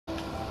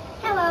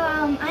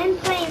I'm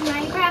playing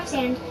Minecraft,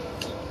 and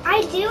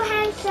I do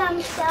have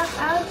some stuff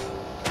I was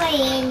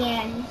playing,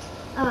 and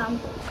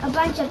a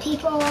bunch of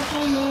people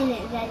came in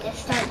and then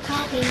just started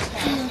talking.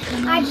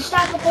 So I just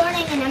stopped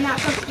recording, and I'm not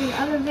posting the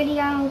other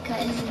video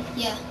because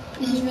yeah,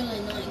 it was really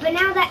annoying. But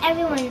now that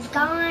everyone's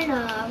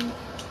gone,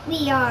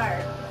 we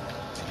are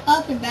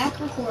Up and back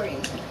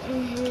recording.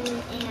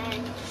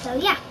 And so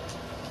yeah.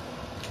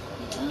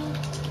 Yeah.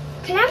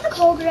 Can I have the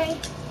coal gray?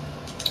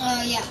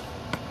 Yeah.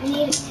 I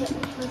need it to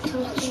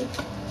toast you.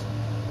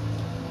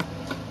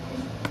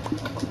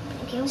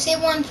 Thank you.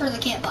 Save one for the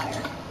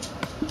campfire.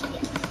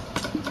 Yes.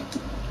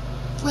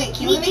 Wait,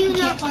 can We we make do a not-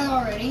 campfire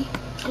already?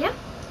 Yeah.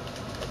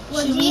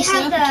 Well, Should do we you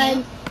set have up a the?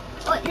 camp?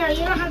 Oh no,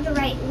 you don't have the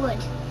right wood.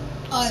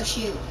 Oh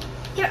shoot.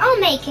 Here, I'll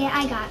make it.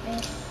 I got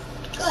this.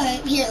 Go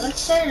ahead. Here, let's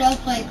set it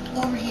up like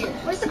over here.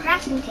 Where's the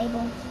crafting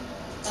table?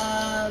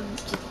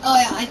 Oh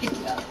yeah, I picked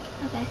it up.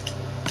 Okay.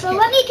 So Here.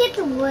 let me get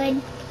the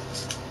wood.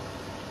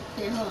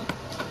 Here, hold on.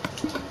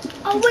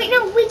 Oh wait,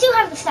 no, we do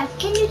have the stuff.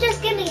 Can you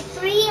just give me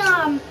three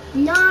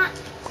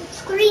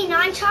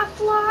non-chopped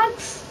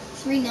logs?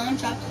 3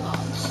 non-chopped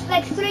logs.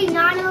 Like 3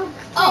 non-oak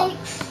Oh.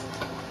 planks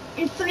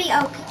and 3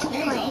 oak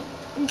There you go. planks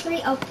and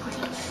 3 oak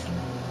planks.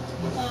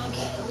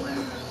 Okay,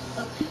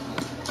 where? Okay.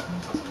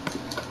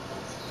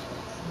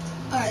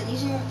 Alright,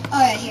 these are. Oh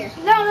yeah, here.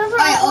 No, those are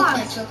Oh yeah, all oak logs.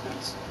 planks, oak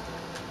planks.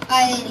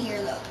 I didn't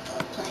hear the oak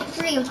planks.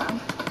 3 of them.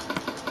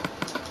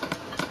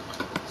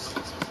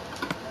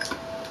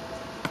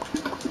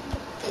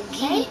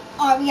 Okay.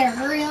 Alright, we gotta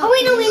hurry up. Oh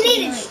wait, no, we This is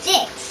needed night.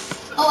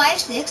 sticks. Oh, I have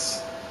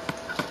sticks.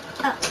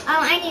 Oh,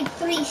 I need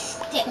 3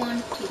 sticks. 1,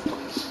 2,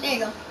 3. There you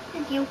go.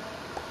 Thank you.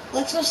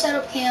 Let's go set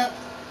up camp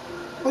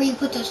where you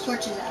put those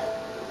torches at.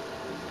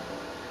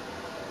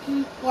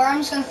 Or I'm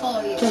just gonna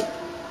follow you.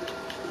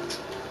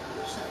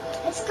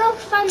 Let's go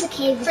find the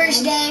cave.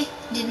 First again. day,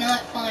 did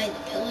not find the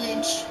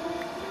pillage,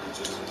 which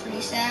is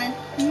pretty sad.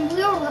 We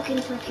were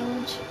looking for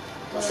pillage.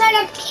 Let's set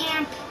up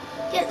camp.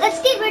 Yeah,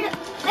 let's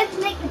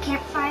make the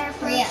campfire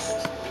first.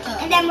 Yeah.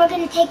 And then we're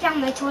gonna take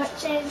down the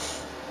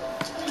torches.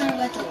 Kind of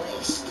like a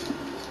waste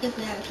if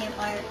we have a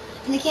campfire.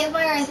 And the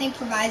campfire, I think,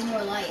 provides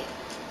more light.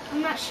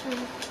 I'm not sure.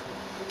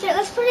 Here,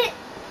 let's put it,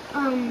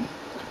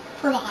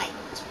 Provide.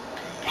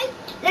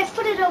 let's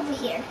put it over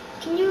here.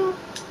 Can you,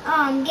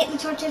 get the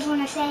torches when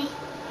I say?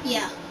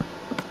 Yeah.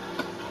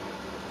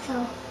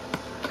 So,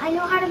 I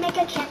know how to make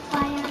a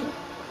campfire.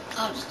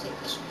 I'll just take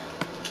this one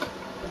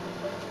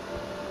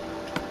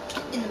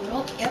out. In the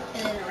middle. Yep.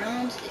 And then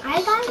around.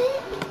 I got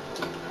it.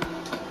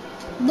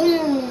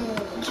 Boom.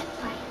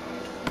 Campfire.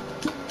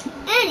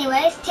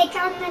 Anyways, take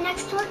down the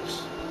next torch.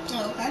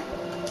 Oh, okay.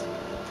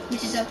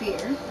 Which is up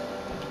here.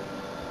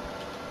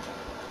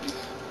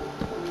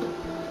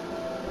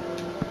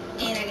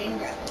 And I didn't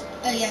grab it.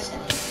 Oh, yes, I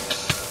did.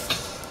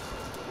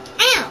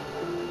 Ow!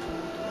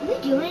 Did we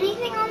do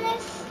anything on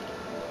this?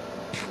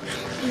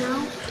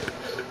 No.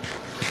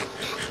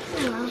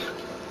 Oh well.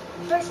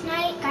 First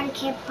night, got a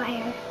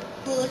campfire.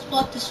 Well, let's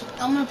block this.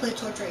 I'm gonna put a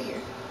torch right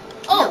here.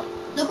 Oh,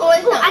 look what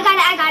I Ooh, found. I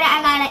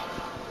got it.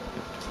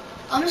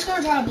 I'm just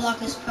gonna try to block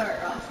this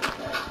part off real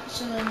quick,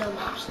 so that no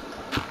mobs can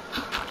come.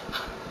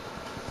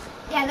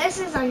 Yeah, this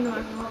is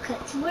unnormal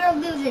because we're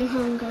losing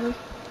hunger.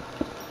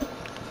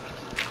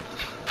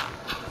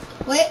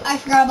 Wait, I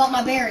forgot about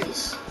my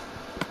berries.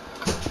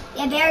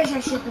 Yeah, berries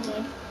are super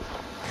good.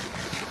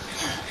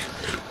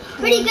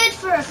 Pretty good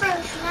for a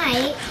first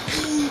night.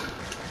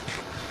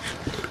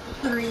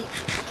 3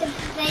 Because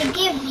they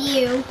give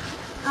you,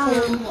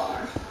 full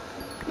bar.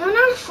 no,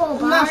 not a full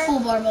bar. Not full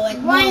bar, but like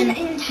one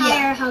entire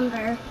Yeah,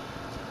 hunger.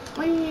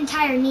 One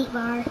entire meat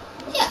bar.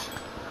 yeah,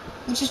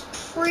 which is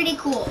pretty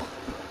cool.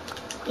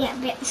 Yeah,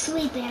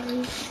 sweet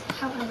berries.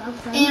 How I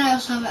love them. And I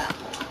also have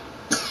apple.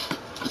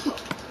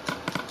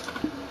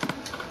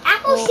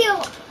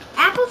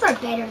 Apples are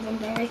better than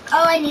berries.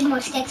 Oh, I need more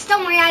sticks.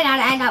 Don't worry, I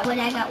got wood.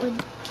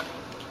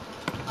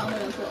 I'm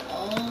gonna put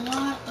a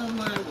lot of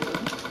my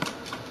wood,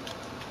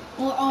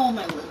 or all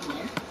my wood in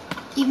there,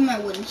 even my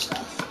wooden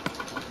stuff,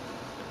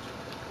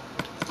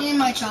 and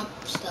my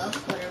chopped stuff,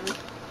 whatever.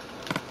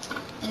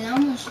 And now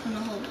I'm just gonna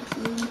hold my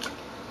food,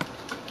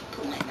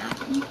 put my map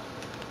in.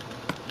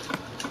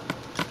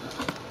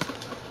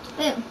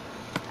 Boom.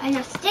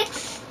 Enough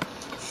sticks.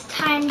 It's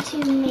time to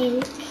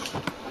make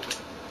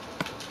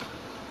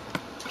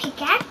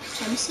pickaxe.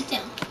 Time to sit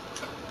down.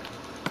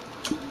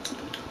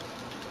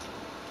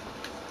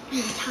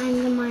 And time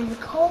to mine the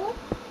coal.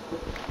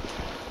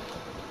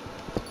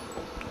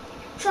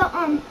 So,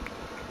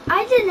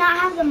 I did not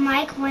have the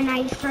mic when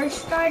I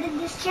first started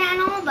this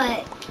channel,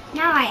 but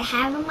now I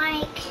have a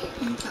mic,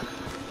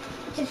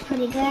 which is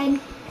pretty good.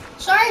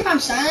 Sorry if I'm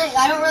silent.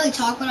 I don't really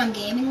talk when I'm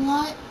gaming a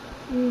lot.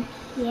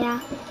 Yeah,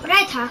 but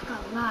I talk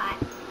a lot.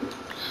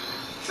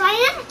 So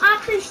I am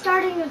actually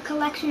starting a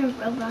collection of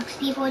Roblox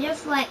people,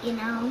 just to let you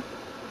know.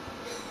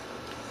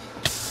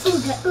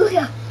 Ooga,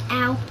 ooga,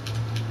 ow.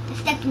 I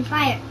stepped in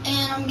fire.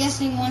 And I'm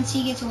guessing once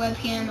he gets a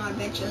webcam, I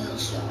bet you he'll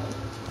show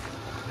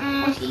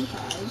what he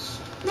has.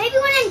 Maybe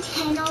when I'm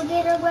 10 I'll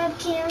get a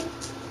webcam.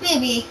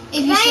 Maybe,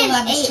 if you I still am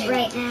have this 8 channel.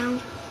 right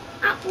now.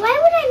 Why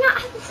would I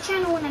not have this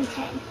channel when I'm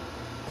 10?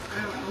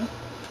 I don't know.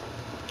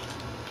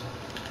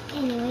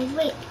 Anyways,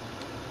 wait.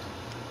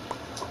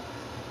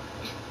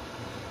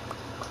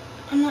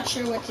 I'm not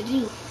sure what to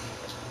do.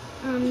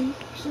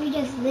 Should we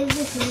just live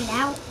this night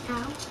out?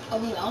 I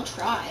mean, I'll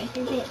try.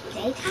 Is it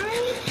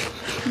daytime?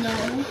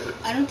 No,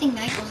 I don't think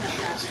night goes that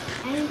fast.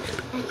 I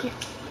can't.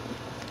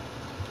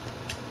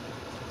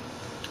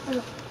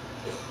 Oh.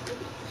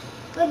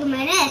 Look at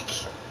my neck.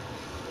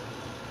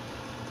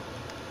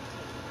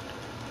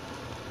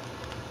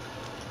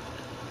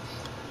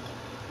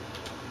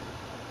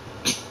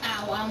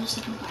 Ow, I almost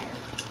lit on fire.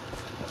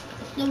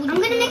 No, I'm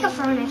gonna make a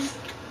furnace.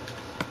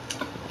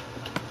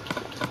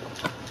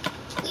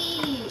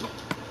 Whee.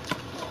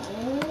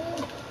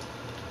 Oh.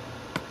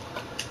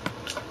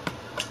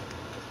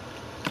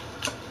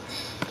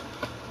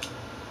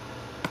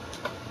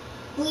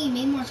 Well, you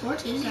made more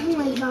torches. Oh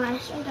my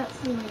gosh, I got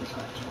so many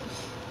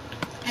torches.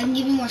 I can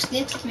give you more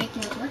sticks to make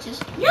more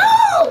torches.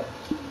 No!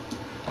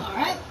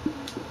 Alright.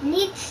 We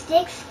need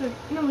sticks for,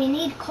 no, we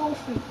need coal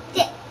for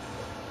sticks.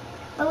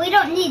 But we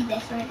don't need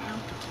this right now.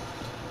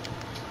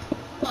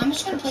 I'm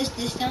just gonna place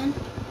this down.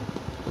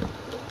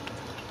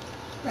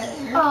 Right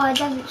there. Oh, it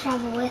doesn't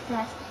travel with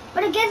us.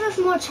 But it gives us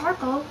more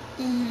charcoal.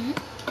 Mm-hmm.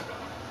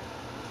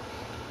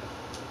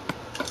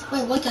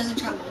 Wait, what doesn't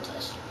travel with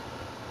us?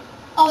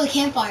 Oh, the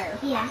campfire.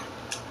 Yeah.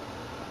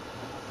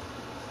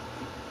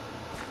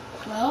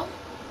 Well,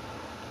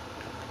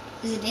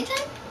 is it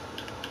daytime?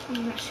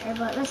 I'm not sure,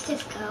 but let's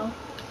just go.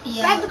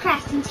 Yeah. Grab the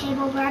crafting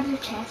table, grab your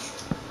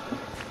chest.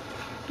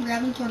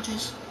 Grab the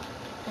torches.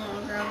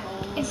 Oh, grab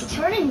all. It's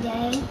turning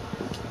day.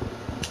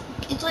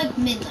 It's like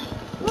midnight.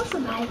 We'll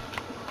survive.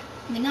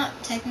 I mean, not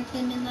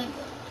technically midnight,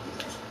 but.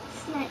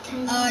 It's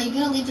nighttime. You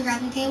gonna leave the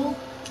crafting table?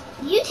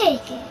 You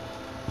take it.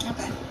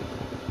 Okay.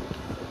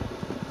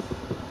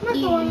 I'm not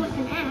the one with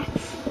an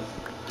axe.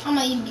 I'm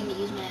not even gonna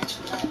use my axe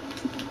for that.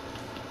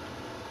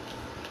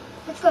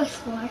 Let's go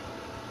explore.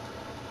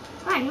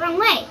 Run, wrong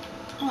way.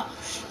 Oh,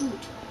 shoot.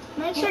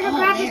 Make sure Oh, to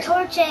grab there. the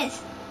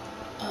torches.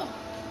 Oh,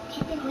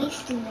 Can't be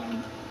wasting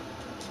them.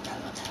 forgot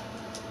about that.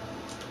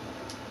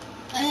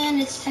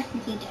 And it's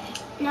technically day.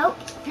 Nope,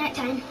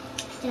 nighttime.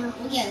 Still.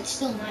 Well, yeah, it's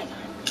still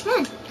nighttime. Come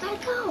on, gotta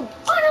go.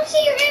 Oh, I don't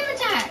see your gamer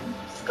tag.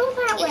 Let's go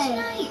that It's way.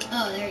 night.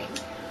 Oh, there you go.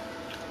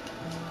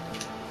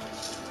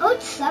 Oh,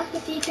 it'd suck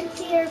if you could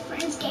see your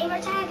friend's gamer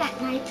tag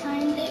at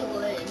nighttime. It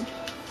would.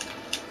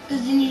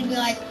 Because then you'd be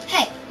like,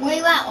 hey, where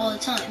you at all the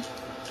time?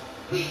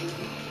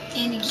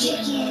 And you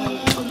get Chicken.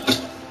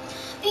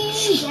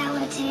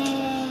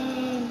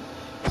 Skeleton.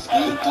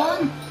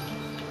 Skeleton.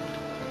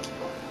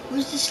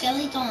 Where's the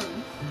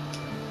skeleton?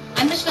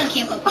 I'm just gonna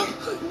camp up here.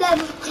 That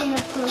was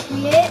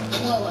inappropriate.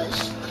 What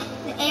was?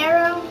 The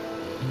arrow.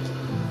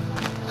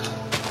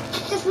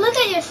 Just look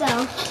at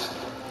yourself.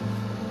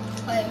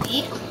 What,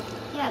 me?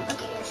 Yeah,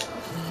 look at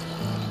yourself.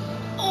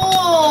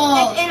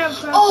 Oh! That's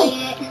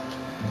inappropriate.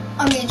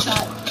 I'm getting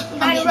shot. You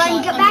gotta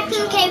run. Get back to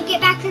the cave. Get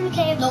back to the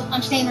cave. Nope,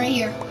 I'm staying right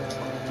here.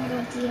 I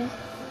don't see you.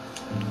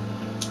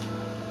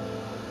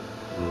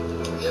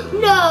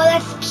 No,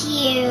 that's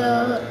cute.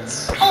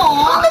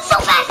 Oh, it's so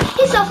fast.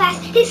 He's so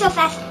fast. He's so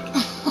fast.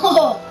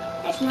 Oh!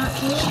 That's not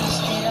cute.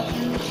 Stayed up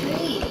in the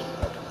tree.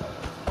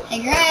 Hey,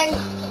 Greg.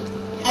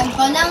 Having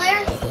fun down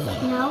there?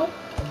 No.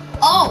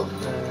 Oh!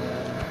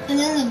 And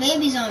then the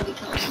baby zombie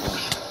comes.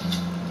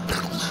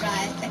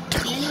 Try to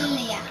kill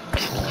ya.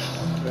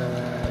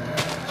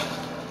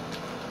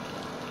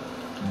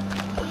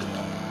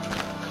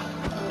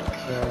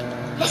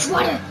 Okay. There's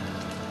water.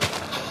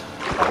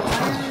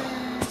 Water.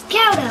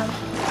 Scout him.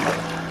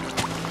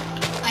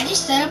 I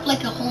just set up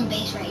like a home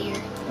base right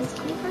here. Is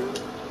creeper?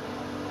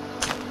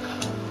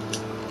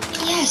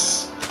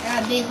 Yes! I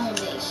got a big home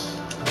base.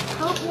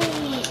 Help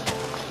me.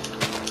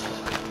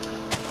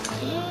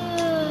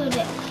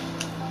 Dude.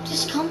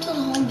 Just come to the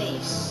home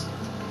base.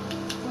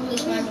 Or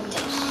is my home base?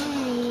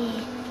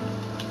 Hi.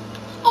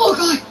 Oh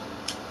god!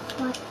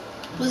 What?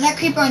 Was that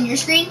creeper on your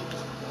screen?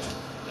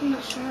 I'm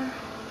not sure.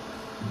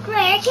 Great,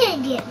 I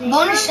can't get there.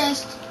 Bonus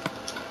chest.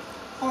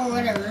 Or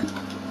whatever.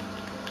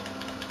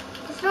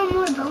 There's no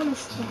more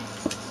bonus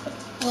chests.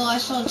 Well, I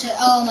saw chest.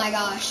 Oh my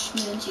gosh.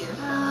 Moon's here.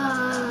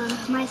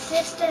 My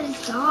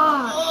sister's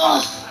dog.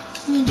 Oh,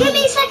 Give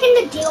me a second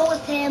to deal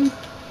with him.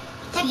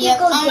 Yep,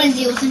 I'm gonna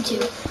deal with him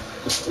too.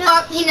 No.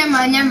 Oh, never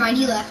mind,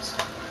 he left.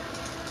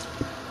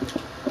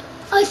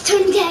 Oh, it's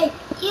turning day.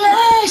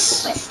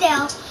 Yes! But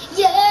still,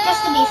 Yes!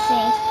 just to be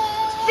safe.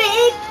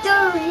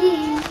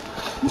 Victory.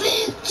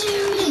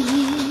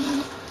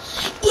 Victory!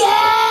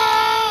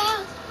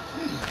 Yeah!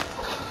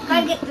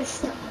 Gotta get this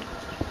stuff.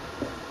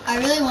 I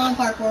really want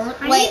to parkour.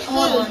 I Wait, need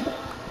hold food. on.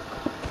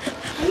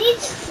 I need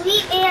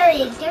sweet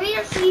berries. Give me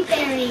your sweet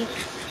berries.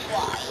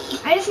 Why?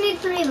 I just need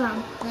 3 of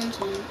them. 1, 2,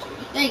 3.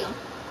 There you go.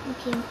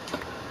 Thank you.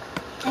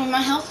 Oh,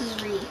 my health is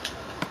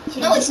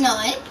No, it's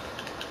not.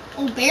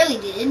 Oh, barely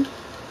did.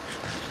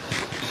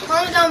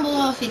 Comment down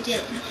below if it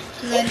did.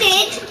 It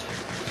did.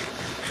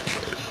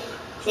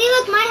 See,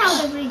 look, my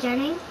health is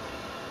regenerating.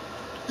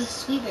 The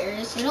sweet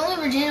berries. It only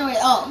regenerates.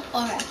 Oh,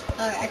 okay.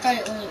 Okay, I thought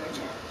it only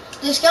regenerated.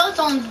 The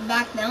skeleton's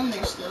back down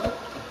there still.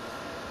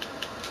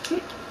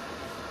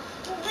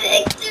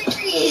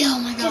 Victory! Oh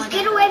my god. Just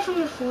get away from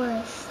the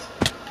forest.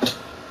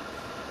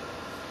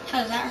 How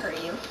does that hurt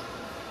you?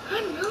 I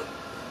don't know.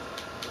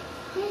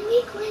 I'm a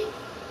weakling.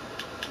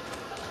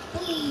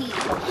 Whee.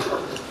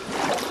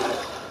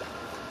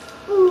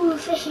 Ooh,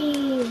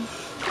 fishies.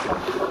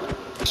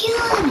 Kill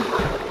him!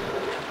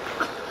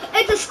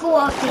 It's a school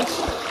of fish.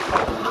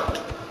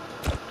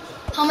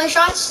 How many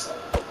shots?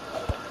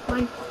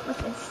 One.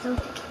 What's it still?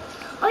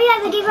 Oh yeah,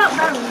 they gave out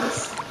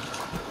barrels.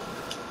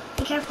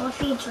 Be careful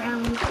if you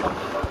drown.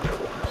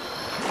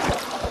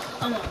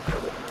 I'm up.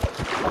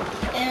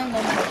 And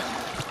one back down.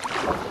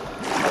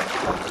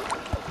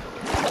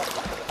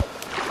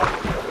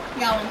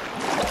 Got one.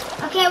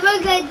 Okay,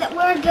 we're good.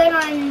 We're good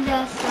on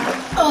the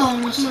stuff. Oh,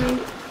 almost.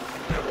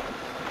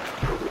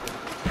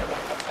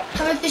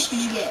 How many fish did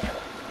you get?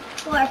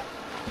 4.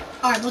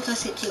 Alright, both of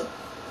us get 2.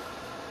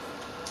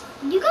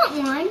 You got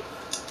 1.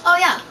 Oh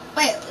yeah.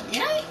 Wait,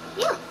 did I?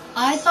 Yeah.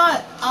 I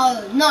thought,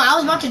 no, I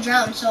was about to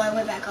drown, so I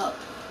went back up.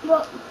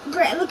 Well,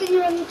 Brett, look in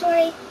your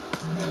inventory.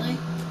 Really?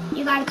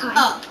 You got a card.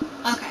 Oh,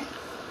 okay.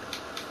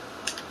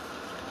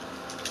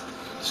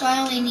 So I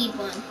only need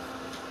 1.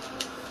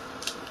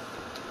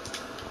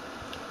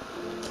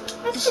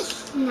 Let's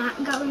just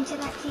not go into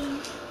that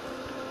cave.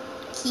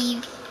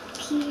 Cave.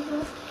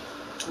 Cave.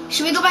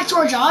 Should we go back to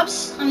our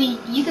jobs? I mean,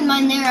 you can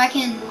mine there, I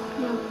can...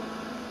 No,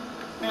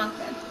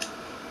 Okay.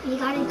 you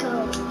gotta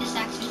go. This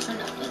axe is for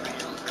nothing right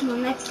now. Come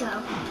on, let's go.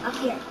 Up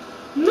here.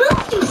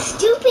 Move, you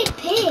stupid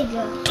pig.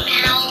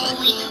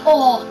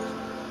 Oh.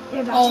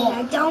 You're about to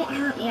die. Don't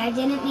hurt me. I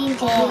didn't mean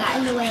to. You got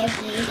in the way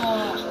of me.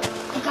 Oh.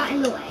 You got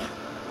in the way.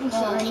 I'm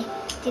sorry.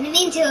 Didn't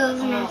mean to. It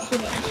was an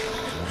accident.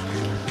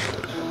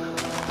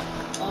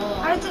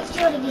 How does it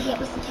feel to be hit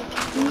with the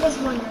pickaxe? I'm just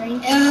wondering.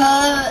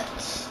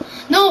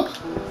 No!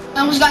 I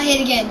almost got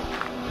hit again.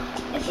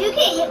 If you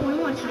get hit one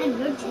more time,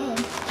 you're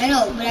dead. I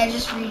know, but I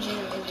just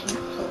regenerated,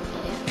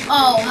 hopefully.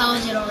 Oh, how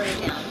is it already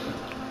down?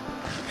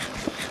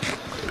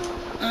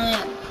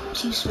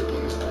 2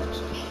 sweepers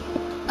left.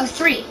 Oh,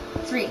 3.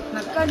 3,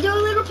 my bad. Gotta do a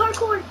little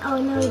parkour.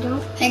 Oh, no, you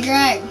don't. Hey,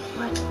 Greg.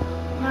 What?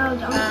 No,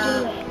 don't do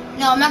it.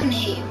 No, I'm not gonna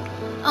hit you.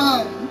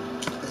 Oh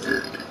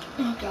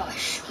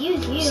gosh.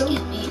 Excuse you.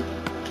 Excuse me.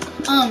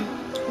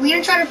 We're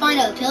gonna try to find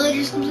a pillage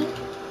or something.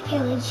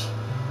 Pillage.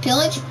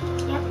 Pillage?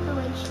 Yep,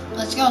 pillage.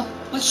 Let's go.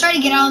 Let's try to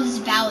get out of this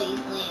valley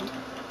land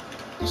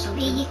or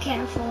something. Be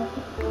careful.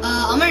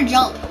 I'm gonna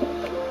jump.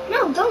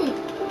 No, don't.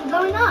 You're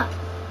going up.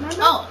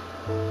 Remember? Oh,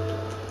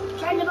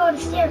 Trying to go to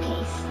the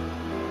staircase.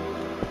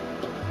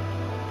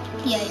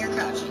 yeah, you're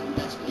crouching.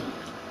 That's good.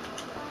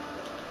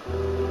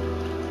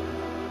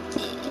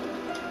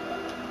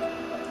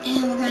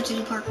 And we're going to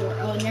do parkour.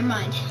 Oh, never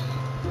mind.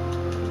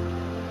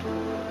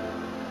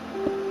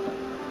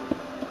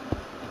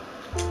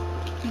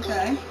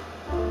 Okay.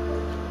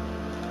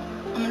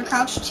 I'm gonna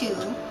crouch too,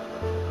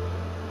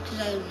 because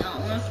I do not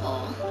want to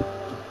fall.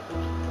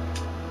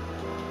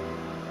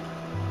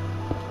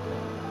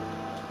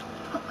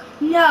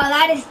 No,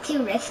 that is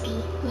too risky.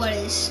 What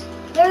is?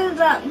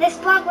 This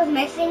block was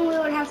missing. We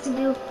would have to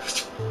do.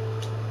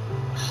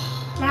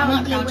 That I'm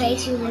would be not way crouching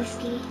too anymore.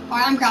 risky.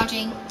 Alright, I'm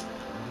crouching.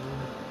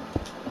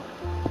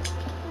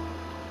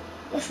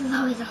 This is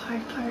always a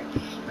hard part.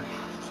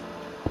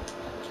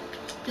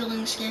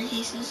 Building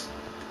staircases.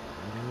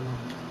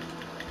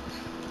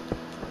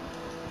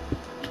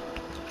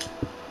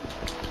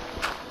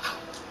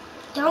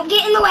 Don't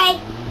get in the way.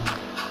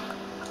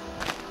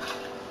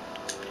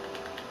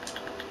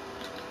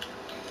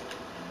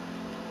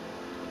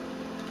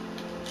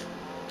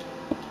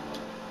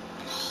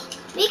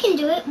 We can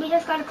do it. We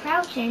just gotta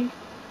crouch in.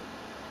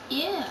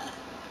 Yeah.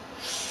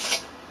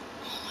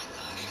 Oh my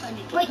gosh, how do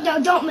you do Wait, that?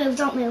 no, don't move.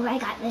 Don't move. I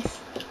got this.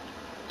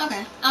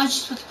 Okay, I was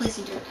just supposed to place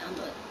the dirt down,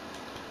 but.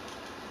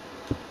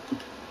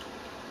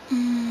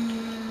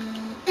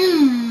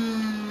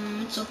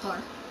 It's so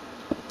far,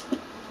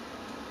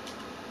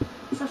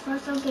 So far,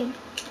 so good.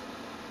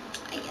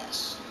 I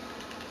guess.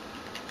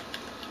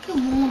 I have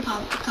one more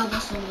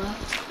cobblestone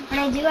left. But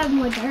I do have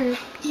more dirt.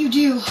 You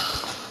do.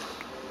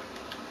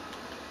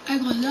 I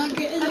will not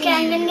get in the Okay,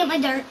 I'm way. gonna get my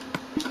dirt.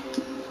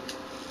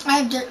 I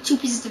have dirt, 2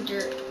 pieces of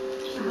dirt.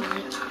 If you want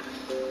it.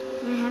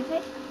 Can I have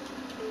it?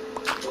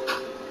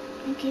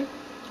 Thank you.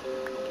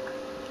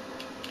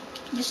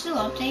 This new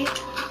update.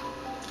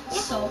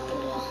 Yep. So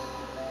cool.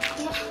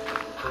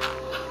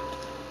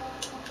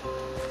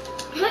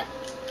 Yep.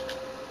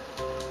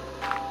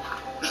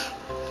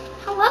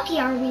 How lucky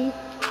are we?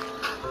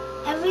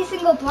 Every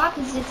single block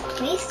is just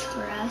placed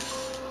for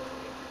us.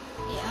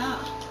 Yeah.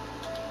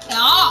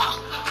 Yeah.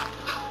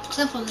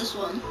 Except for this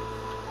one.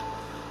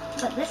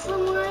 But this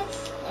one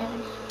was.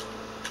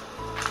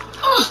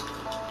 Oh.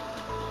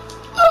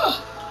 Oh.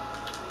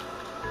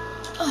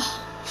 Oh.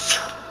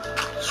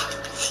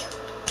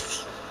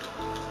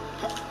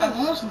 I've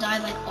almost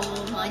died like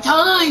all my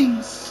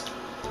times.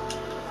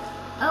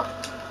 Oh,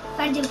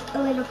 gotta do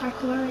a little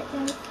parkour right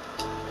there.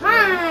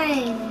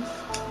 Mine!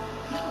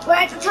 We're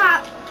at the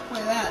top.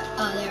 Where at?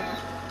 Oh, there.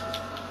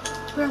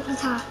 We're at the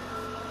top.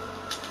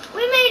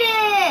 We made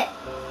it!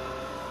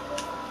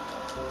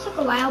 Took a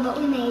a while, but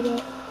we made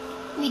it.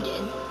 We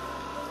did.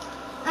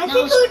 I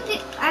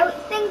would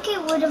think it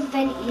would have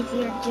been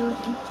easier to do it.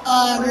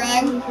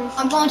 Greg,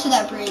 I'm going to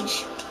that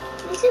bridge.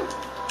 Me too.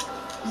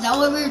 Is that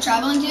what we were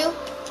traveling to?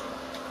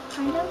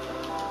 Kind of.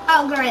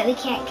 Oh, great. We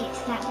can't get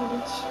to that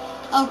bridge.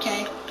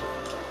 Okay.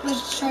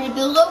 Let's try to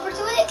build over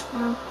to it.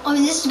 No. I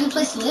mean, this is a good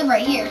place to live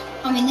right here.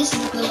 I mean, this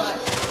is a good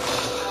life.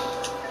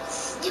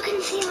 You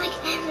can see like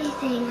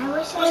everything. I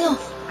wish I know.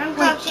 I'm Wait,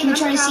 crouching. can we I'm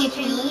try to see a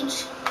crouching.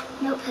 village?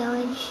 No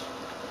pillage.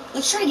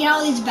 Let's try to get out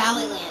of these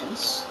valley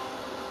lands.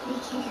 We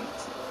can't.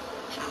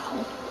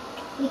 How?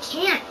 We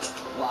can't.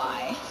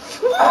 Why?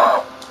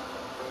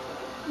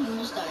 You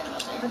almost died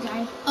out there.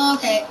 Okay.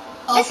 Okay.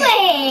 This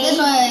way. This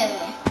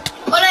way.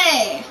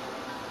 Ole.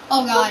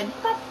 Oh God.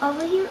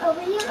 Over here.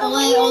 Over here.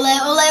 Ole, Over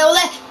here.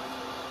 ole.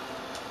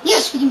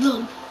 Yes, we can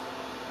build.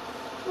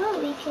 Well,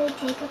 we could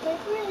take up a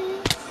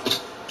bridge.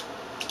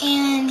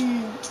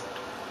 And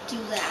do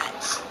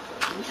that.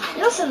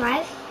 You'll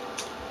survive.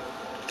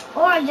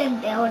 Or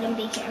just build and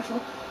be careful.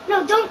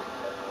 No, don't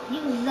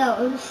use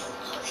those.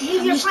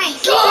 Use your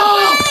planks.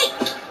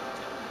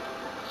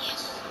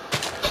 Yes.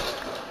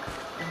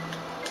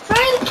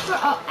 Try for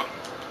all.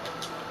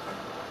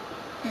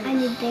 I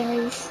need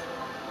berries.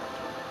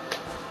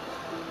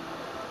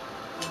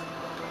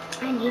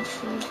 I need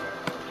food.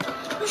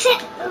 Oh,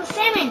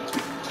 salmon.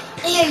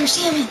 Yeah, your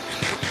salmon.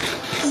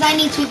 Because I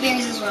need sweet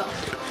berries as well.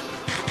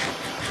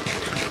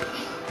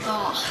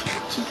 Oh,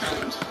 too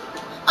kind. And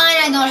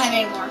I don't have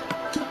any more.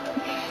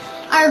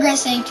 I regret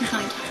saying too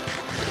kind.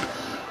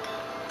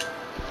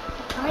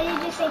 Why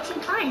did you say too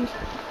kind?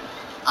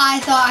 I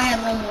thought I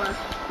had one more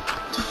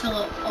to fill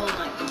up all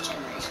my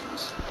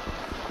generations.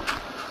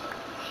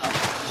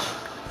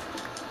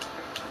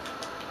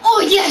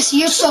 Oh yes,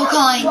 you're so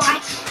kind.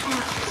 Watch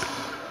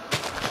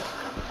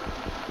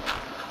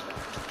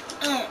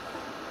out.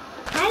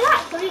 I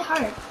got 3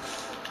 hearts.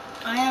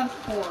 I have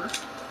 4.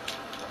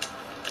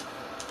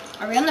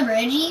 Are we on the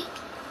bridge?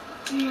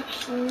 I'm not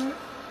sure.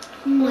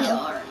 We No.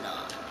 are not.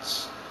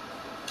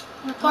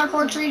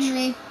 Parkour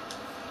tree.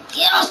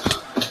 Yes!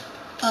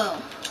 Oh.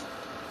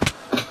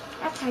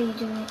 That's how you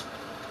do it.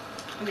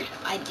 I mean,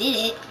 I did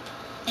it.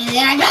 And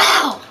then I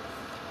fell!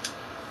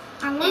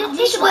 I want to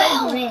this take a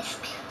well. big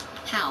risk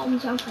How? and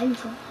jump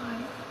into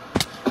water.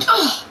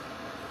 Oh!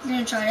 I'm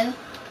gonna try to.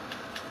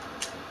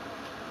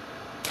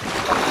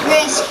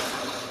 Risk.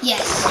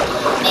 Yes.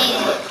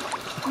 Made it.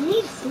 I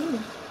need food.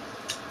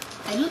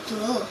 I do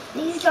too.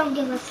 These don't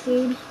give us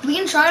food. We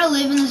can try to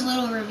live in this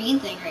little ravine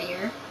thing right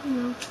here.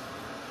 No.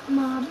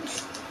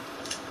 Mobs.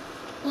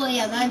 Well,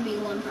 yeah, that'd be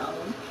one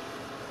problem.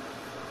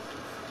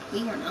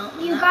 We were not on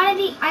You that. gotta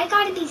be, I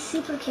gotta be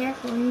super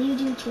careful, and you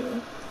do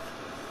too.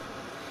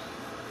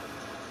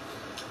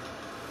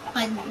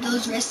 Like,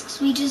 those risks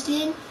we just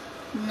did?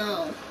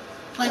 No.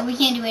 Like, we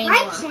can't do any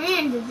I more.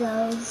 planned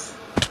those.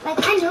 Like,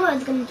 I knew I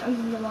was gonna jump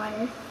in the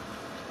water.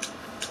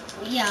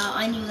 Yeah,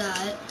 I knew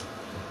that.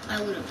 I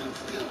would have done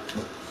for you.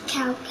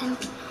 Cow.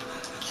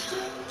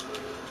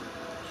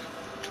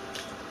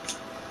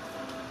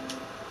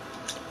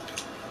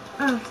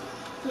 Oh,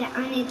 yeah,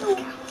 I need this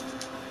cow.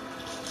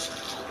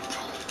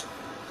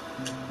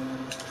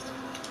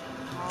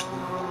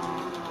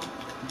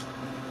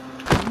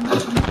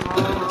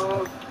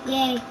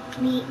 Yay,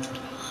 meat.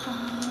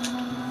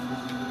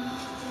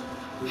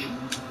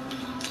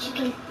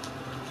 Chicken.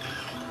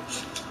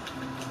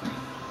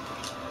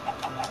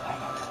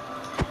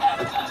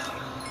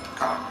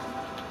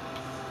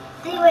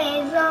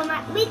 Anyways,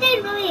 we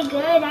did really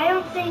good. I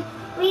don't think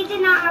we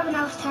did not have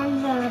enough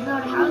time to build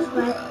a house,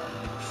 but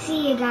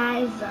see you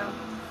guys.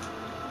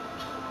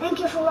 Thank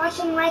you for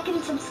watching. Like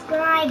and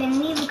subscribe and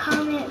leave a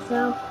comment.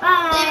 So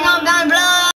bye. Leave a comment down below.